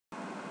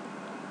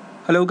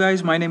Hello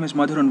guys, my name is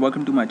Madhur and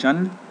welcome to my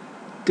channel.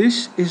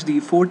 This is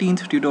the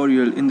 14th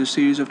tutorial in the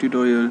series of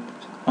tutorials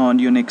on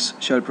Unix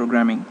shell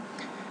programming.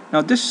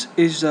 Now this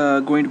is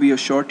going to be a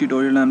short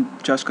tutorial. I'm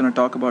just going to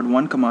talk about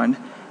one command,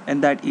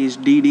 and that is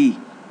dd.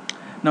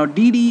 Now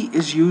dd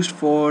is used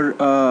for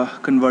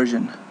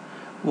conversion.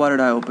 Why did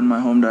I open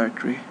my home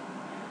directory?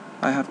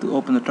 I have to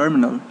open the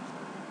terminal.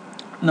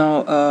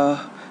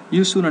 Now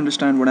you soon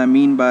understand what I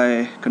mean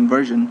by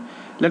conversion.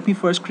 Let me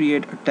first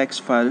create a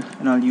text file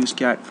and I'll use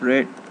cat for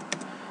it.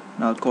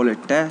 And I'll call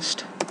it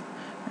test,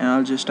 and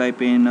I'll just type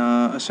in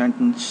a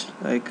sentence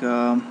like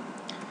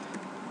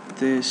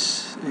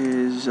this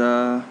is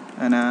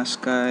an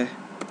ASCII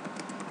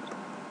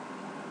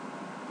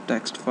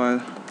text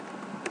file.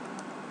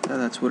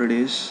 That's what it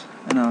is,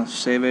 and I'll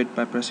save it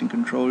by pressing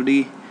Ctrl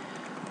D.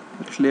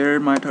 I'll clear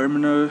my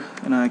terminal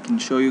and I can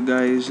show you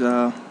guys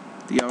the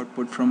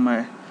output from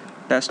my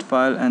test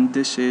file, and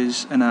this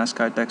is an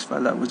ASCII text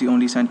file. That was the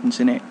only sentence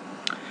in it.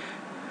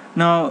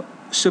 Now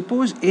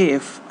suppose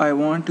if I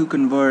want to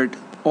convert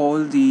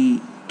all the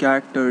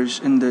characters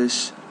in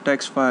this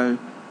text file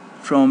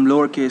from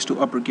lowercase to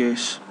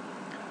uppercase,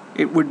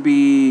 it would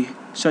be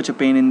such a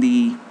pain in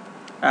the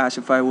ass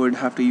if I would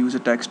have to use a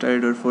text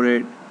editor for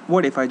it.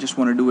 What if I just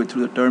want to do it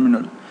through the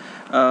terminal?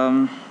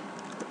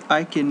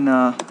 I can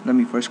let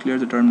me first clear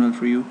the terminal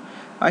for you.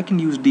 I can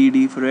use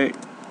dd for it.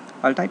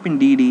 I'll type in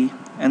dd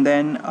and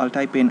then I'll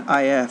type in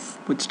if,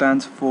 which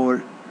stands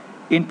for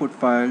input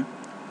file.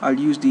 I'll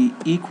use the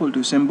equal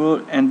to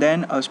symbol, and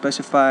then I'll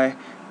specify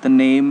the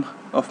name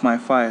of my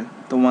file,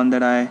 the one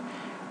that I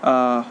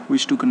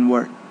wish to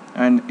convert,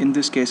 and in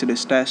this case it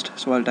is test,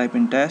 so I'll type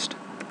in test,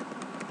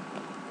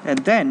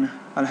 and then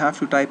I'll have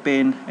to type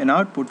in an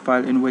output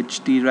file in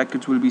which the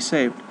records will be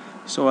saved.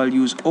 So I'll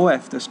use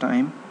OF this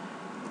time.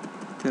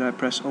 Did I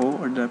press O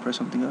or did I press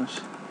something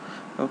else?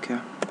 Okay.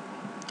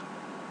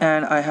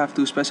 And I have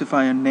to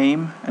specify a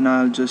name, and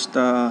I'll just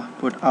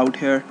put out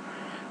here.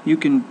 You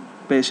can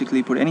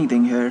basically put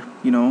anything here,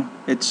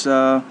 it's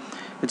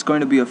going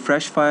to be a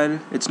fresh file.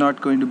 It's not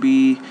going to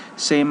be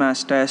same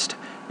as test.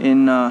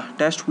 In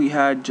test we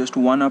had just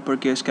one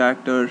uppercase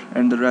character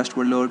and the rest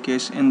were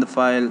lowercase. In the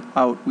file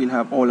out we'll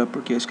have all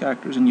uppercase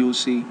characters, and you'll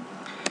see.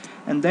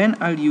 And then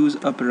I'll use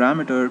a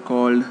parameter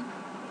called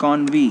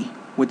conv,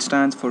 which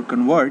stands for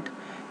convert,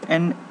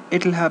 and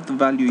it'll have the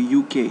value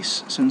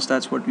ucase, since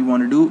that's what we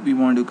want to do. We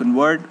want to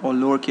convert all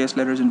lowercase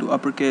letters into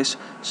uppercase,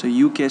 so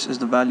ucase is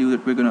the value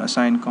that we're going to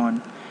assign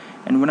con.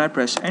 And when I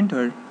press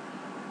enter,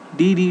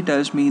 dd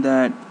tells me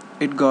that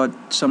it got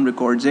some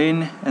records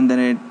in, and then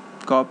it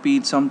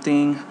copied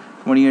something,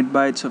 28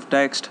 bytes of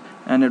text,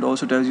 and it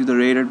also tells you the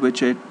rate at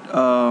which it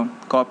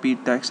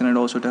copied text, and it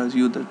also tells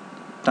you the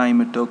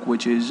time it took,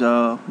 which is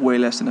way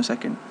less than a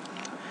second.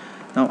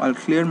 Now I'll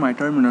clear my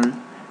terminal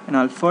and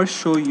I'll first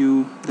show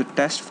you the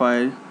test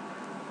file.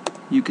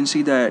 You can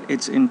see that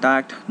it's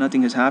intact,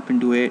 nothing has happened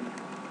to it.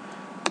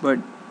 But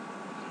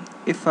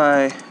if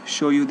I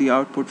show you the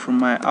output from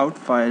my out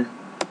file,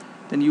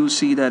 then you'll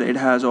see that it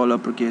has all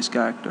uppercase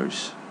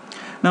characters.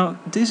 Now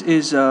this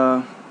is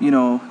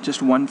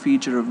just one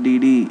feature of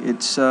dd.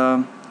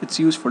 It's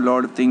used for a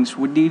lot of things.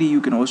 With dd you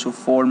can also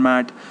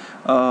format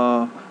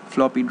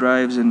floppy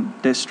drives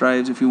and disk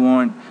drives if you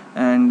want,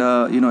 and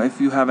if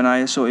you have an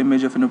ISO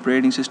image of an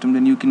operating system,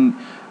 then you can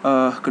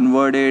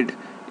convert it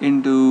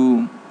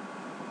into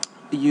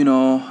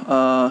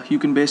you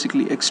can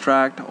basically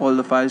extract all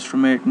the files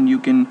from it, and you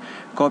can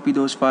copy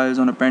those files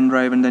on a pen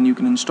drive, and then you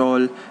can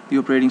install the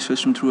operating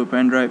system through a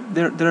pen drive.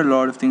 There are a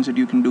lot of things that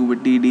you can do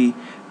with dd,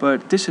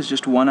 but this is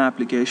just one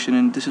application,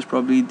 and this is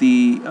probably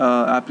the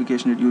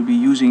application that you'll be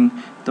using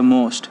the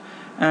most.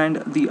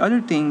 And the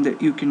other thing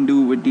that you can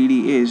do with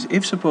dd is,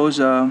 if suppose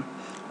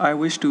I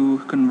wish to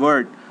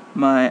convert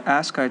my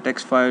ASCII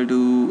text file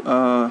to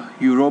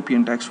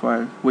European text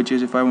file, which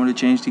is if I want to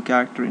change the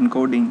character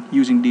encoding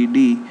using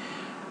dd,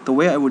 the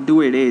way I would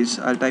do it is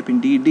I'll type in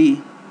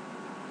dd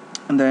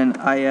and then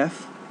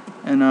if,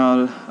 and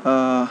I'll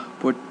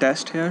put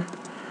test here,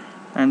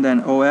 and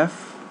then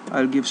OF.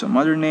 I'll give some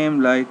other name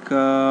like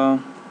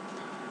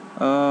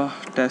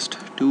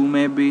test2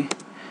 maybe,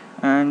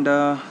 and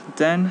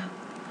then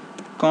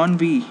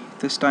conv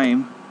this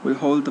time will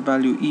hold the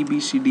value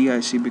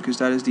EBCDIC because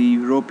that is the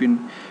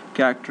European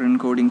character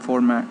encoding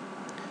format.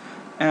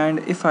 And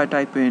if I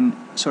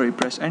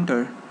press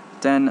enter,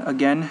 then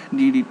again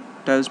dd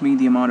tells me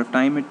the amount of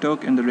time it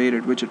took and the rate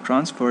at which it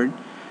transferred.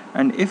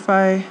 And if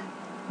let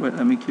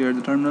me clear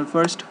the terminal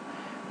first,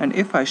 and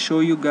if I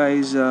show you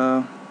guys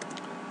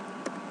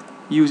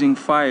using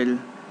file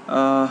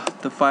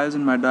the files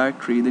in my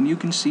directory, then you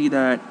can see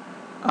that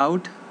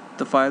out,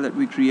 the file that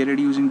we created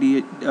using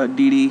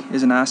dd,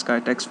 is an ASCII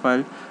text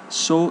file.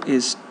 So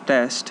is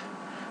test,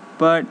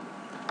 but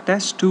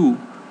test2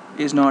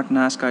 is not an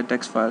ASCII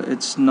text file.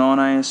 It's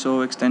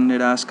non-ISO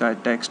extended ASCII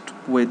text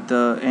with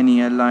the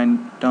NEL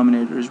line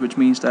terminators, which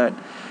means that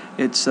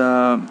it's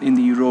in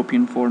the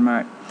European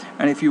format.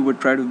 And if you would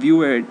try to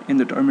view it in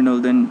the terminal,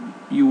 then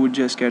you would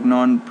just get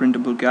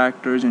non-printable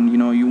characters, and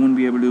you wouldn't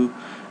be able to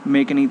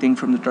make anything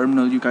from the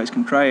terminal. You guys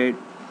can try it.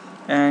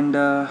 And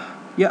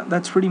yeah,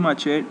 that's pretty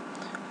much it.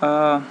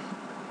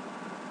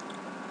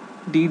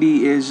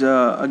 DD is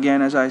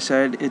again, as I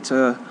said, it's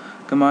a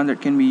command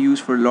that can be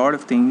used for a lot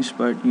of things,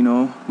 but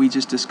we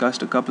just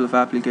discussed a couple of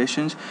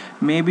applications.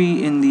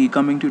 Maybe in the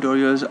coming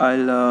tutorials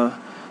I'll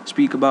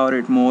speak about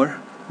it more,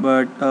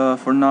 but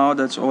for now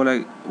that's all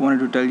I wanted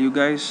to tell you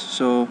guys.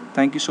 So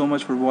thank you so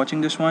much for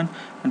watching this one,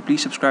 and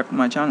please subscribe to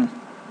my channel.